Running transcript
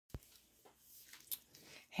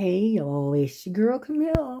Hey y'all, it's your girl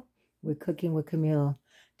Camille. We're cooking with Camille.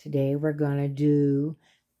 Today we're gonna do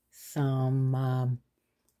some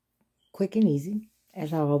quick and easy,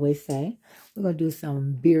 as I always say. We're gonna do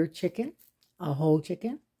some beer chicken, a whole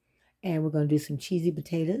chicken, and we're gonna do some cheesy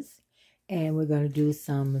potatoes, and we're gonna do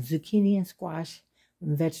some zucchini and squash and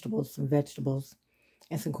some vegetables,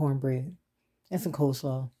 and some cornbread, and some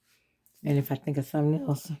coleslaw. And if I think of something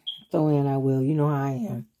else, throw in, I will. You know how I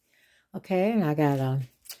am. Okay, and I got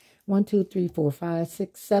 1, 2, 3, 4, 5,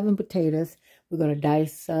 6, 7 potatoes. We're going to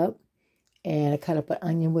dice up and cut up an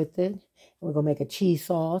onion with it. We're going to make a cheese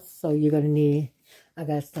sauce. So you're going to need, I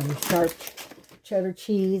got some sharp cheddar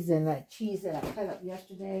cheese and that cheese that I cut up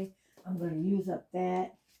yesterday. I'm going to use up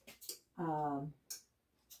that. Had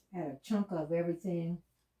a chunk of everything.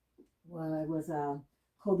 Well, it was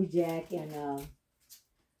Kobe Jack and,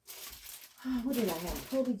 what did I have?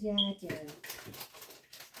 Kobe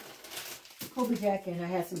Jack and I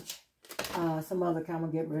had some other kind.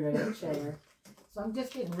 I'm gonna get rid of that cheddar. So I'm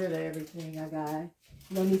just getting rid of everything I got. I'm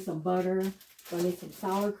gonna need some butter. Gonna need some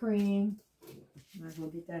sour cream. Might as well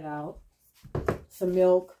get that out. Some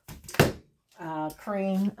milk,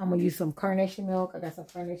 cream. I'm gonna use some carnation milk. I got some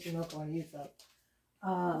carnation milk I'm gonna use up.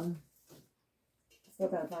 Still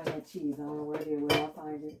gotta find that cheese. I don't know where it is. Where I'll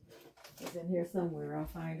find it. It's in here somewhere. I'll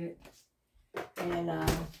find it. And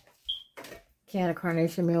can of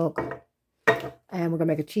carnation milk. And we're going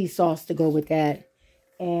to make a cheese sauce to go with that.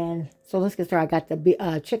 And so let's get started. I got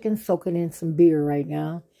the chicken soaking in some beer right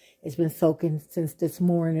now. It's been soaking since this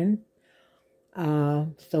morning.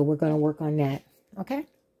 So we're going to work on that. Okay?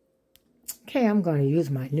 Okay, I'm going to use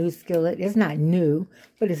my new skillet. It's not new,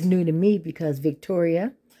 but it's new to me because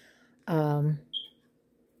Victoria, trying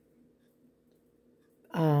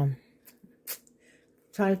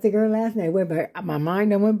to think of her last name. Wait, but my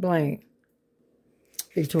mind went blank.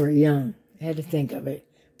 Victoria Young. I had to think of it.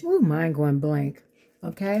 Ooh, mind going blank.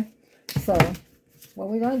 Okay? So, what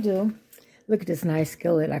we're going to do, look at this nice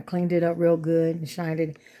skillet. I cleaned it up real good and shined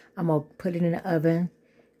it. I'm going to put it in the oven.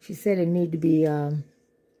 She said it need to be oil.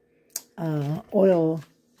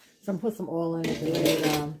 So I'm put some oil in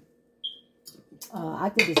it. I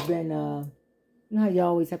think it's been, you know how you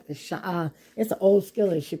always have to shine. It's an old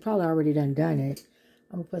skillet. She probably already done it.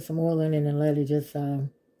 I'm going to put some oil in it and let it just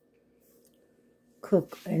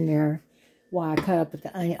cook in there while I cut up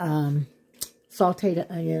the onion, saute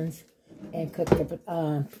the onions and cut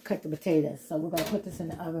the potatoes. So we're going to put this in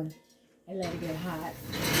the oven and let it get hot.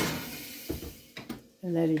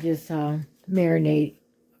 And let it just marinate.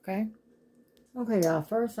 Okay? Okay, y'all.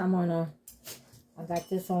 First, I got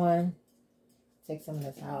this on. Take some of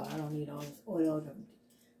this out. I don't need all this oil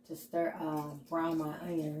to stir, brown my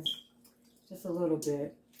onions. Just a little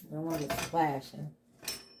bit. I don't want it splashing.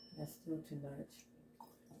 That's still too much.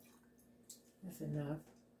 That's enough.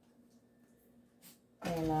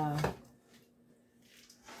 And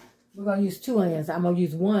we're going to use 2 onions. I'm going to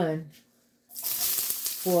use 1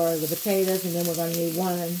 for the potatoes, and then we're going to need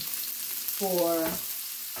 1 for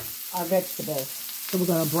our vegetables. So we're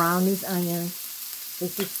going to brown these onions.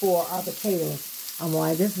 This is for our potatoes.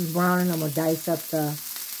 While this is browning, I'm going to dice up the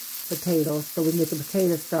potatoes so we can get the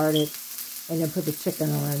potatoes started and then put the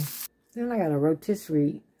chicken on. Then I got a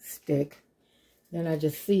rotisserie stick. Then I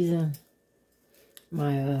just season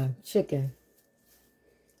my chicken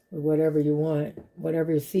with whatever you want,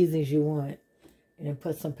 whatever seasonings you want, and then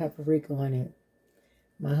put some paprika on it.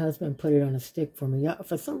 My husband put it on a stick for me.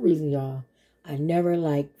 For some reason, y'all, I never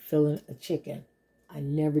liked filling a chicken. I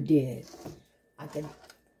never did. I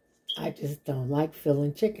just don't like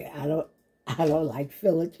filling chicken. I don't like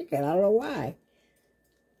filling chicken. I don't know why.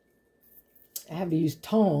 I have to use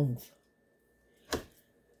tongs.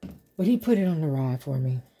 But he put it on the rod for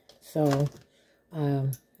me. So,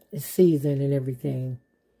 it's seasoned and everything.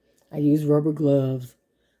 I used rubber gloves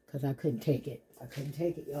because I couldn't take it. I couldn't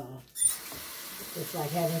take it, y'all. It's like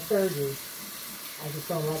having surgery. I just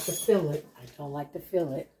don't like to fill it. I don't like to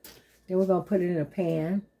fill it. Then we're going to put it in a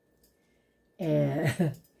pan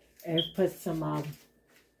and, and put some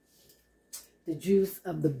the juice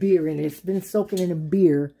of the beer in it. It's been soaking in the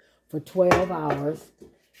beer for 12 hours.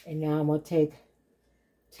 And now I'm going to take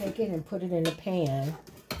it and put it in the pan.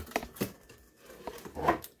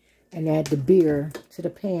 And add the beer to the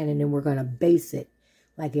pan. And then we're going to baste it.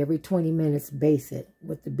 Like every 20 minutes, baste it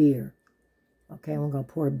with the beer. Okay, we're going to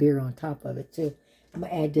pour beer on top of it too. I'm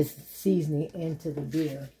going to add this seasoning into the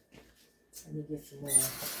beer. Let me get some more.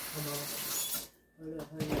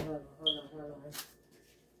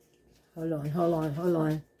 Hold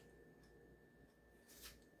on.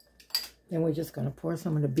 Then we're just going to pour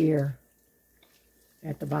some of the beer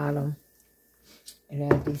at the bottom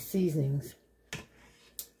and add these seasonings.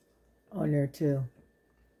 on there too.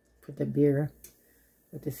 Put the beer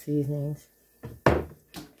with the seasonings.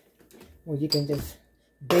 Or you can just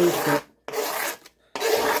base it.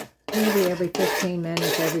 Maybe every 15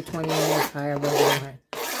 minutes, every 20 minutes, however you want.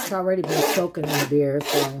 It's already been soaking in the beer,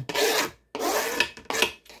 so.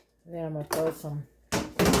 Then I'm going to throw some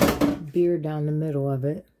beer down the middle of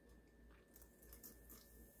it.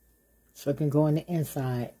 So it can go on the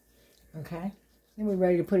inside. Okay. Then we're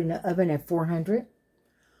ready to put it in the oven at 400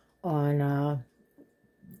 on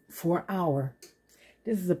for an hour.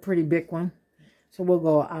 This is a pretty big one. So we'll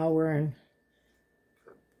go an hour and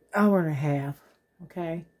a half.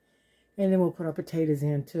 Okay. And then we'll put our potatoes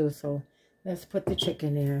in too. So let's put the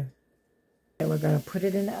chicken in. And we're going to put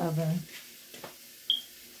it in the oven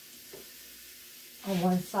on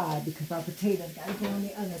one side because our potatoes got to go on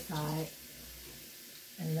the other side.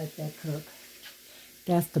 And let that cook.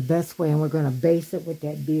 That's the best way. And we're going to baste it with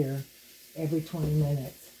that beer every 20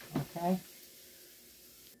 minutes. Okay.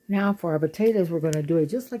 Now for our potatoes, we're going to do it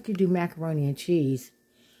just like you do macaroni and cheese.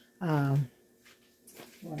 We're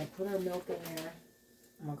going to put our milk in there.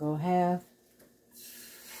 I'm going to go half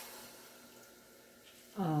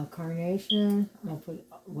carnation. I'm going to put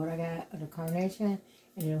what I got, the carnation,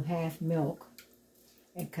 and then half milk.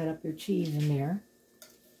 And cut up your cheese in there.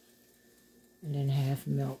 And then half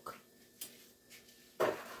milk.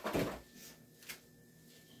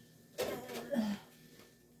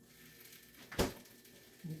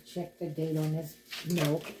 Check the date on this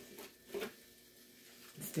milk.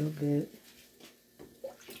 It's still good.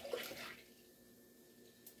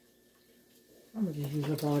 I'm going to just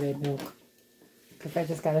use up all that milk. Because I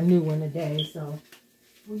just got a new one today, so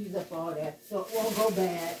we'll use up all that. So it won't go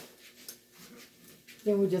bad.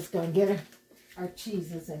 Then we're just going to get our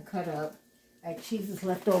cheeses and cut up. I had cheeses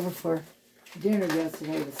left over for dinner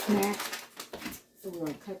yesterday, the snack. So we're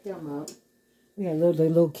going to cut them up. We got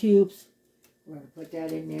little cubes. We're going to put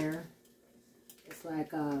that in there. It's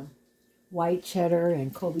like white cheddar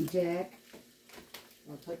and Kobe Jack.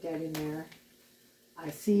 I'll put that in there.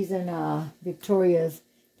 I season Victoria's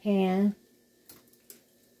pan.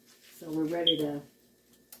 So we're ready to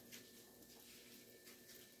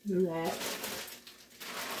do that.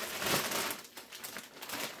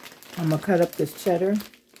 I'm going to cut up this cheddar.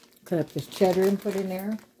 Cut up this cheddar and put in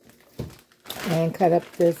there. And cut up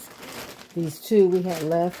these two we had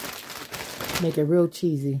left. Make it real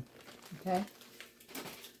cheesy. Okay?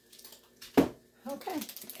 Okay.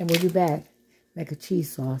 And we'll be back. Make a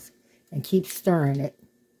cheese sauce. And keep stirring it.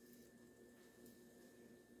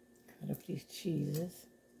 Cut up these cheeses.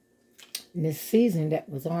 And this seasoning that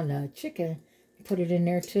was on the chicken, put it in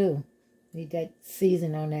there too. Need that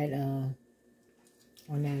season on that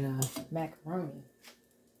macaroni.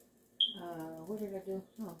 What did I do?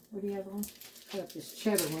 Oh, what do you have on? Cut up this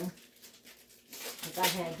cheddar one. Because I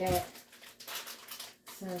had that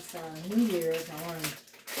since New Year's.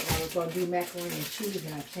 I was going to do macaroni and cheese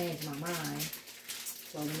and I changed my mind.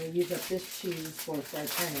 So let me use up this cheese before it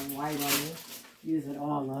starts turning white on me. Use it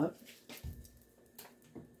all up.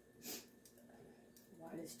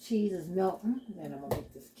 While this cheese is melting, then I'm going to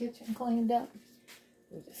get this kitchen cleaned up.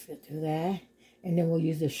 We'll just get through that. And then we'll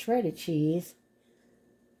use the shredded cheese.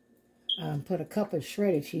 Put a cup of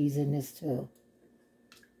shredded cheese in this too.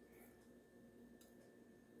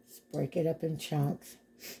 Just break it up in chunks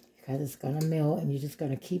because it's going to melt and you're just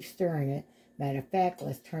going to keep stirring it. Matter of fact,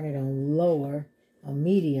 let's turn it on lower, on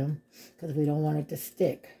medium, because we don't want it to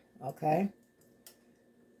stick. Okay?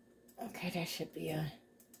 Okay, that should be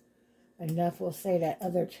enough. We'll say that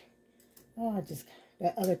other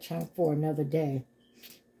chunk for another day.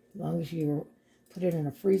 As long as you put it in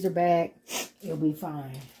a freezer bag, you'll be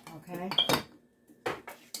fine. Okay?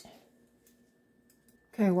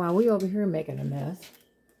 Okay, while we over here making a mess,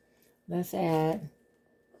 let's add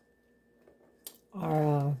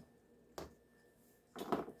our,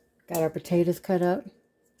 got our potatoes cut up,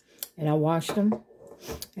 and I washed them,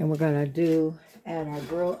 and we're going to add our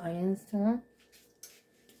grilled onions to them.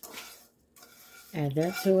 Add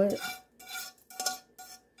that to it.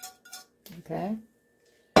 Okay.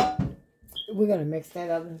 We're going to mix that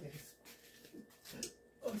up.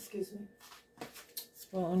 Oh, excuse me.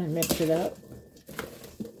 Spoon and mix it up.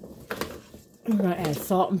 We're going to add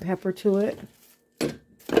salt and pepper to it.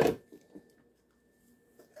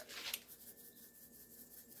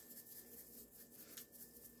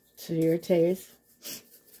 To your taste.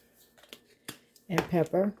 And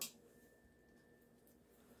pepper.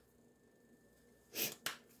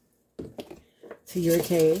 To your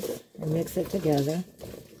taste. And mix it together.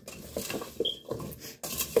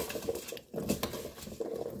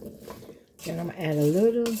 Then I'm going to add a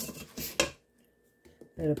little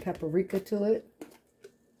bit of paprika to it.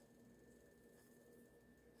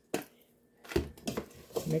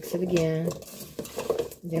 Mix it again.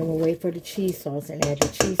 Then we'll wait for the cheese sauce and add the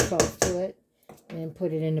cheese sauce to it. And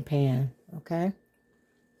put it in the pan. Okay?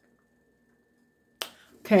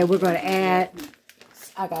 Okay, we're going to add,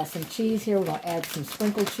 I got some cheese here. We're going to add some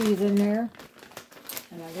sprinkled cheese in there.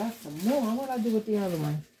 And I got some more. What do I do with the other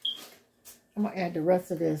one? I'm going to add the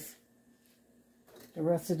rest of this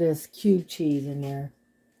cube cheese in there.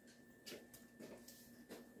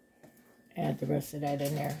 Add the rest of that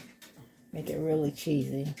in there. Make it really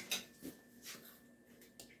cheesy.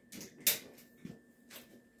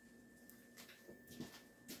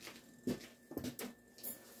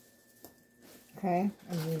 Okay,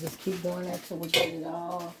 and then just keep doing that till we get it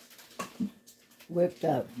all whipped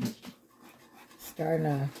up. Starting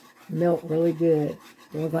to melt really good.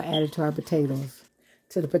 Then we're going to add it to our potatoes.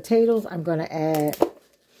 To the potatoes, I'm going to add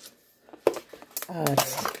a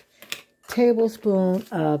tablespoon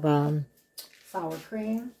of sour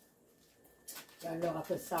cream. Y'all know I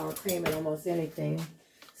put sour cream in almost anything.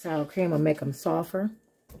 Sour cream will make them softer.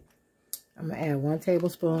 I'm going to add 1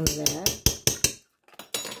 tablespoon of that.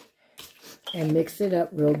 And mix it up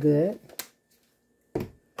real good.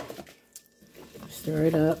 Stir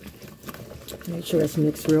it up. Make sure it's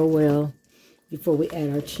mixed real well before we add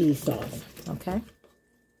our cheese sauce. Okay?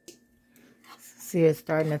 See, it's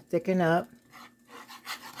starting to thicken up.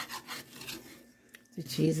 The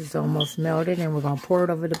cheese is almost melted, and we're going to pour it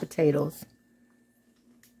over the potatoes.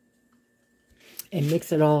 And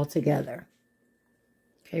mix it all together.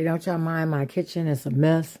 Okay, don't y'all mind my kitchen. It's a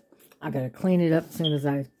mess. I got to clean it up as soon as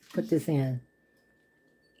I put this in.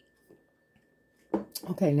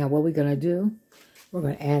 Okay, now what we're going to do, we're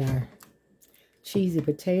going to add our cheesy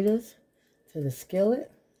potatoes to the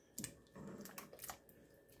skillet.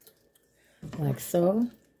 Like so.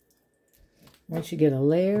 Once you get a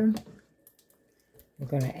layer, we're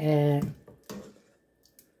going to add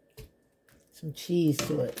some cheese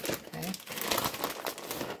to it. Okay.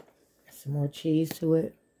 Some more cheese to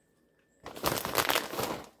it.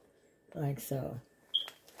 Like so.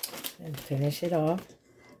 And finish it off.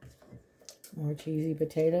 More cheesy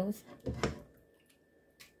potatoes.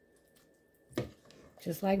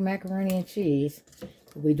 Just like macaroni and cheese,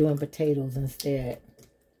 but we're doing potatoes instead.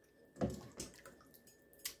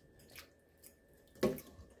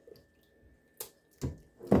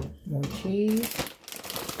 More cheese.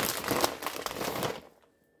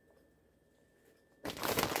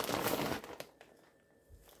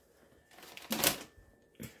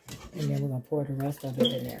 And then we're going to pour the rest of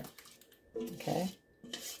it in there. Okay?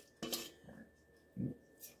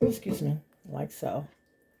 Excuse me. Like so.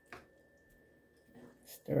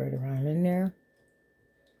 Stir it around in there.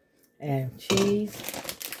 Add cheese.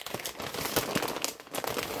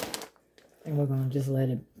 And we're going to just let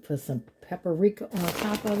it put some paprika on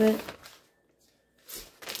top of it.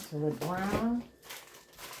 So it's brown.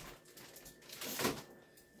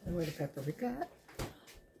 And where the paprika at?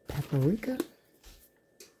 Paprika.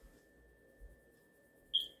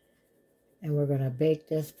 And we're going to bake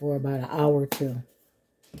this for about an hour or 2.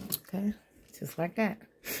 Okay, just like that.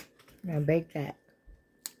 We're going to bake that.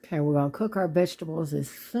 Okay, we're going to cook our vegetables as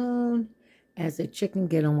soon as the chicken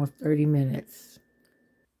get almost 30 minutes.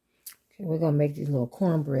 Okay, we're going to make these little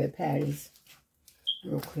cornbread patties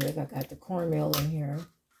real quick. I got the cornmeal in here.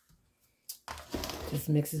 Just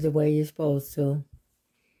mix it the way you're supposed to.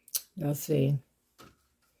 You'll see.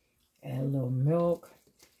 Add a little milk.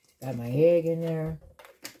 Got my egg in there.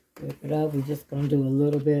 Whip it up. We're just going to do a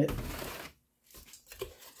little bit.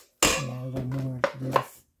 Yeah, a little more of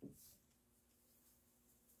this.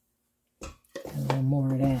 A little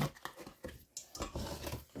more of that.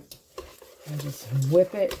 And just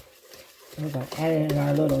whip it. And we're going to add it in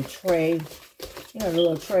our little tray. You know the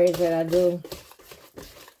little trays that I do?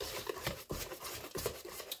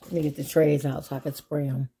 Let me get the trays out so I can spray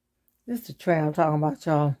them. This is the tray I'm talking about,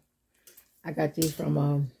 y'all. I got these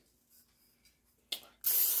from,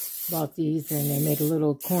 bought these, and they make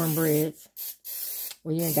little cornbreads.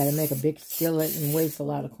 Well, you ain't got to make a big skillet and waste a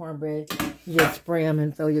lot of cornbread. You just spray them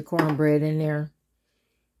and throw your cornbread in there.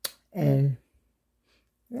 And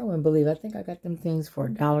I wouldn't believe, I think I got them things for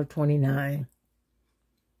 $1.29.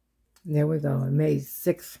 There we go. I made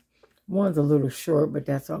 6. One's a little short, but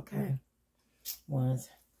that's okay. I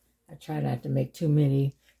try not to make too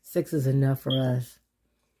many. 6 is enough for us.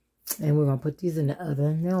 And we're going to put these in the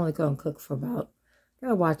oven. They're only going to cook for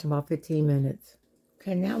they'll watch them about 15 minutes.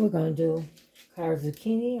 Okay, now we're going to do our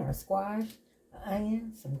zucchini, our squash, an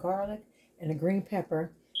onion, some garlic, and a green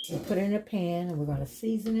pepper. And put it in a pan, and we're going to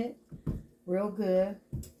season it real good.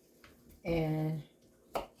 And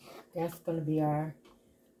that's going to be our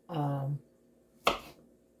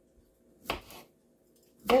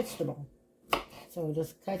vegetable. So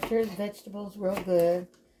just cut your vegetables real good.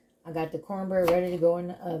 I got the cornbread ready to go in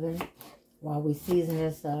the oven while we season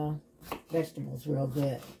this vegetables real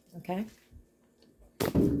good. Okay?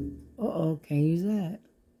 Uh-oh, can't use that.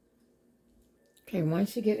 Okay,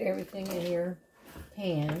 once you get everything in your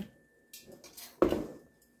pan,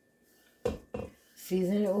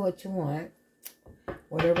 season it with what you want.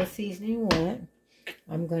 Whatever seasoning you want.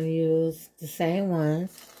 I'm going to use the same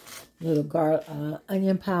ones. Little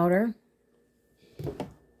onion powder.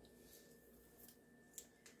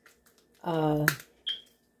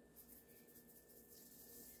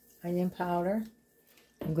 Onion powder.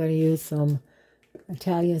 I'm going to use some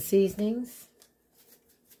Italian seasonings,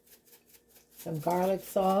 some garlic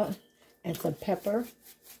salt, and some pepper.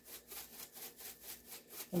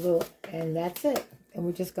 And that's it. And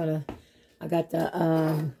we're just going to, I got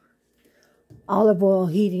the olive oil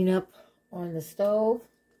heating up on the stove.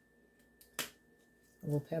 A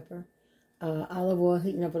little pepper. Olive oil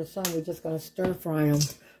heating up on the stove. We're just going to stir fry them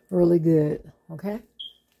really good. Okay?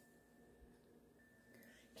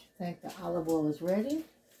 I think the olive oil is ready.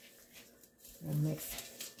 And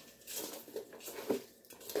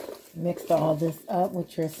mix all this up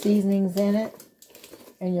with your seasonings in it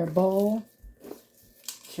in your bowl.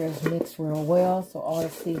 Just mix real well so all the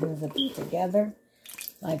seasonings will be together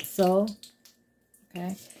like so.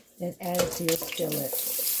 Okay, then add it to your skillet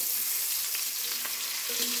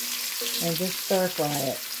and just stir fry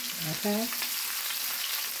it. Okay,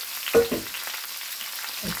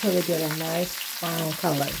 until it get a nice brown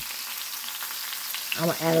color. I'm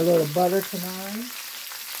gonna add a little butter to mine.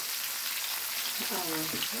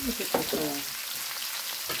 Let me get this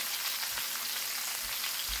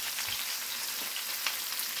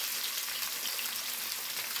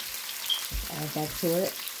add that to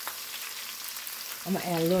it. I'm going to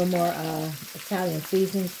add a little more Italian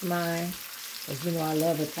seasonings to mine. Because you know I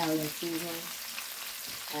love Italian seasoning.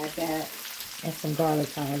 Add that. And some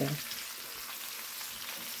garlic powder.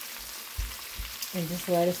 And just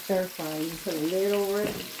let it stir fry. You can put a lid over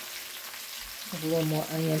it. With a little more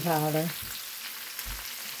onion powder.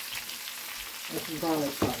 And some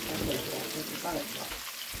garlic salt. That's what it is. Some garlic salt.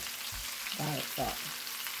 Garlic salt.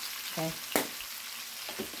 Okay.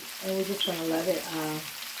 And we're just going to let it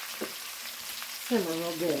simmer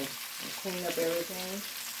real good. And clean up everything.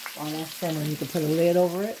 While that's simmering, you can put a lid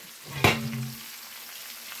over it.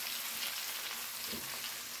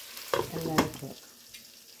 And let it cook.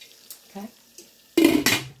 Okay?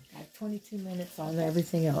 Got 22 minutes on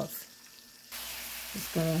everything else.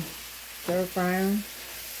 Just going to stir fry them.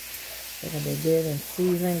 They're going to be good and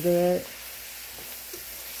seasoned good.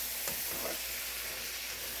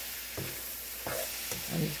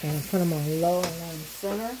 I'm just going to put them on low and on the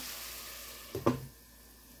center.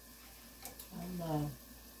 On low.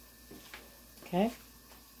 Okay.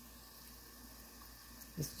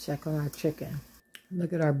 Let's check on our chicken.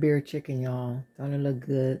 Look at our beer chicken, y'all. Don't it look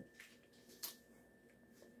good?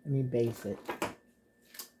 Let me baste it.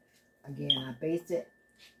 Again, I baste it.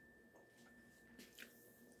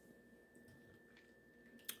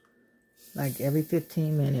 Like every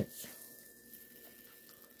 15 minutes.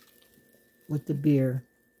 With the beer.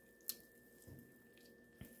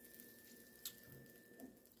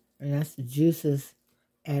 And that's the juices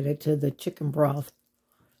added to the chicken broth.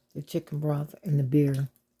 The chicken broth and the beer.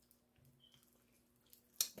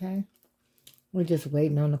 Okay? We're just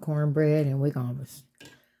waiting on the cornbread and we're going to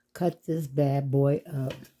cut this bad boy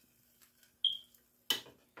up.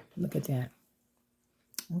 Look at that.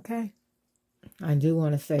 Okay? I do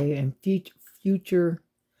want to say in future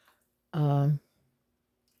times,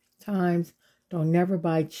 don't never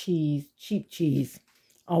buy cheese, cheap cheese.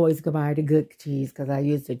 Always go buy the good cheese because I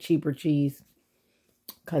used the cheaper cheese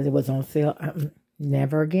because it was on sale.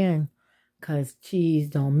 Never again because cheese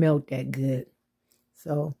don't melt that good.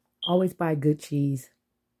 So always buy good cheese.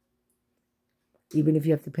 Even if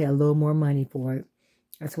you have to pay a little more money for it.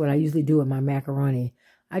 That's what I usually do with my macaroni.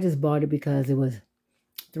 I just bought it because it was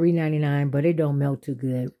 $3.99, but it don't melt too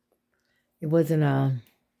good. It wasn't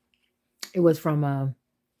it was from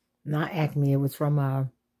not Acme, it was from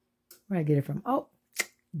where I get it from? Oh,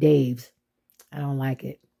 Dave's. I don't like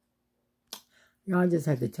it. Y'all, I just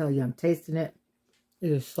have to tell you, I'm tasting it.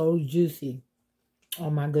 It is so juicy. Oh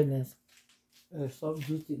my goodness. It is so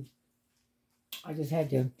juicy. I just had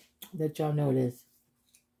to let y'all know this.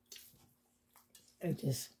 It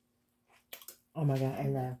just, oh my God.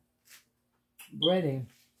 And the breading.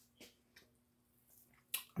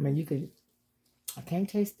 I mean, you could, I can't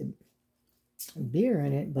taste the beer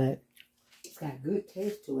in it, but it's got good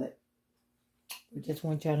taste to it. We just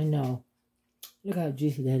want y'all to know. Look how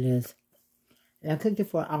juicy that is. And I cooked it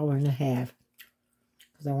for an hour and a half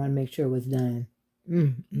because I want to make sure it was done.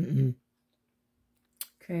 Okay,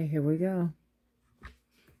 here we go.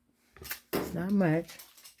 It's not much.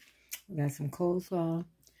 We got some coleslaw,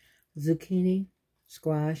 zucchini,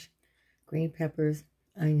 squash, green peppers,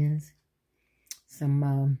 onions,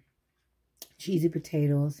 some cheesy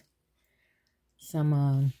potatoes,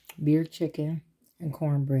 some beer chicken, and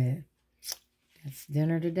cornbread. That's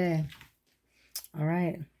dinner today. All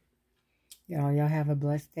right. Y'all have a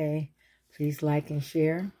blessed day. Please like and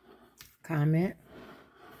share. Comment,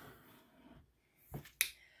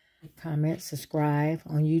 subscribe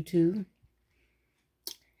on YouTube.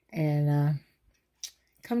 And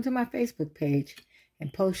come to my Facebook page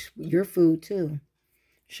and post your food too.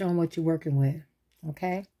 Show them what you're working with.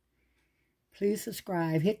 Okay? Please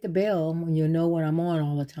subscribe. Hit the bell when you know when I'm on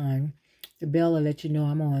all the time. The bell will let you know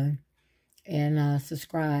I'm on. And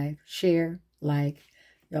subscribe, share, like.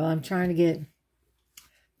 Y'all, I'm trying to get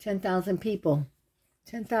 10,000 people.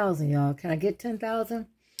 10,000, y'all. Can I get 10,000?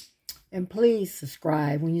 And please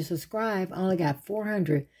subscribe. When you subscribe, I only got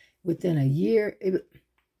 400 within a year.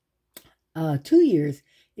 2 years.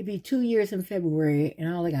 It'd be 2 years in February, and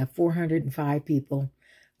I only got 405 people.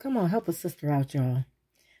 Come on, help a sister out, y'all.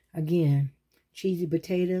 Again, cheesy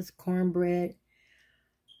potatoes, cornbread,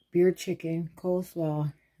 beer chicken,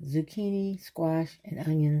 coleslaw, zucchini, squash, and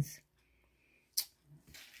onions.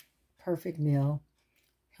 Perfect meal.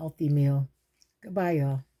 Healthy meal. Goodbye,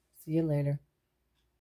 y'all. See you later.